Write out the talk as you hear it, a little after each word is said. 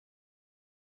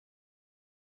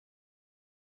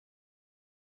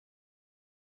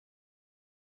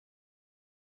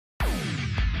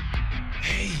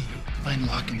mind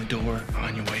locking the door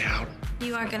on your way out?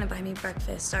 You aren't gonna buy me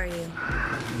breakfast, are you?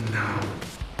 No.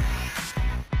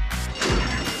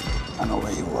 I know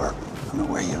where you work. I know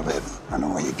where you live. I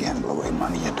know where you gamble away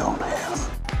money you don't have.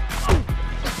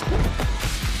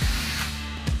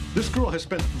 This girl has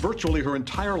spent virtually her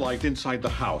entire life inside the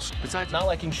house. Besides not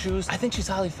liking shoes, I think she's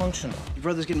highly functional. Your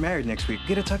brother's getting married next week.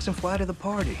 Get a tux and fly to the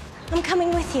party. I'm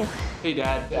coming with you. Hey,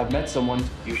 Dad, I've met someone.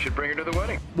 You should bring her to the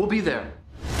wedding. We'll be there.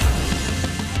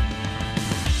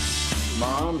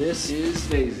 Mom, this is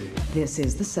Daisy. This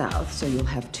is the South, so you'll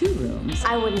have 2 rooms.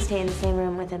 I wouldn't stay in the same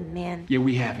room with a man. Yeah,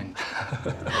 we haven't.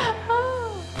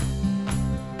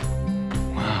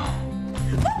 Wow.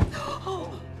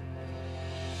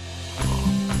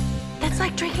 That's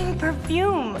like drinking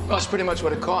perfume. Well, that's pretty much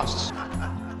what it costs.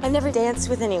 I've never danced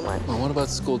with anyone. Well, what about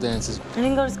school dances? I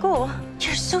didn't go to school.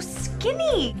 You're so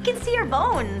skinny. You can see your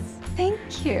bones.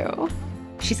 Thank you.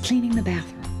 She's cleaning the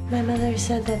bathroom. My mother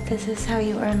said that this is how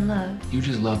you earn love. You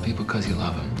just love people because you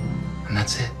love them. And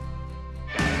that's it.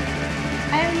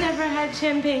 I've never had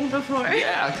champagne before.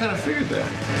 Yeah, I kind of figured that.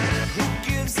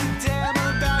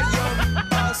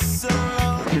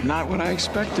 You're not what I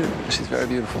expected. She's very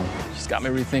beautiful. She's got me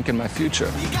rethinking my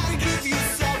future.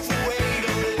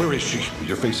 Where is she?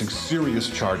 You're facing serious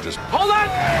charges. Hold on!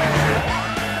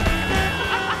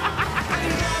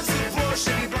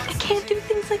 I can't do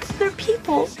things like other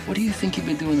people. What do you think you've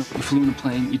been doing? You flew in a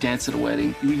plane, you danced at a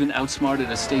wedding, you even outsmarted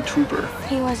a state trooper.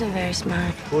 He wasn't very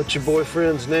smart. What's your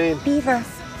boyfriend's name? Beaver.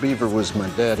 Beaver was my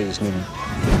daddy's name.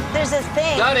 There's this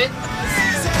thing. Got it!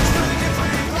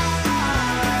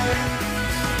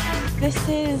 This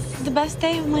is the best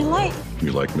day of my life.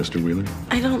 You like Mr. Wheeler?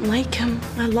 I don't like him.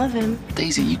 I love him.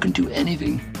 Daisy, you can do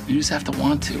anything. You just have to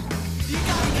want to.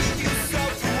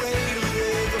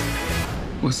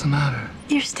 What's the matter?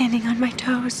 You're standing on my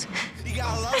toes. You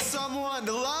gotta love someone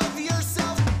to love you.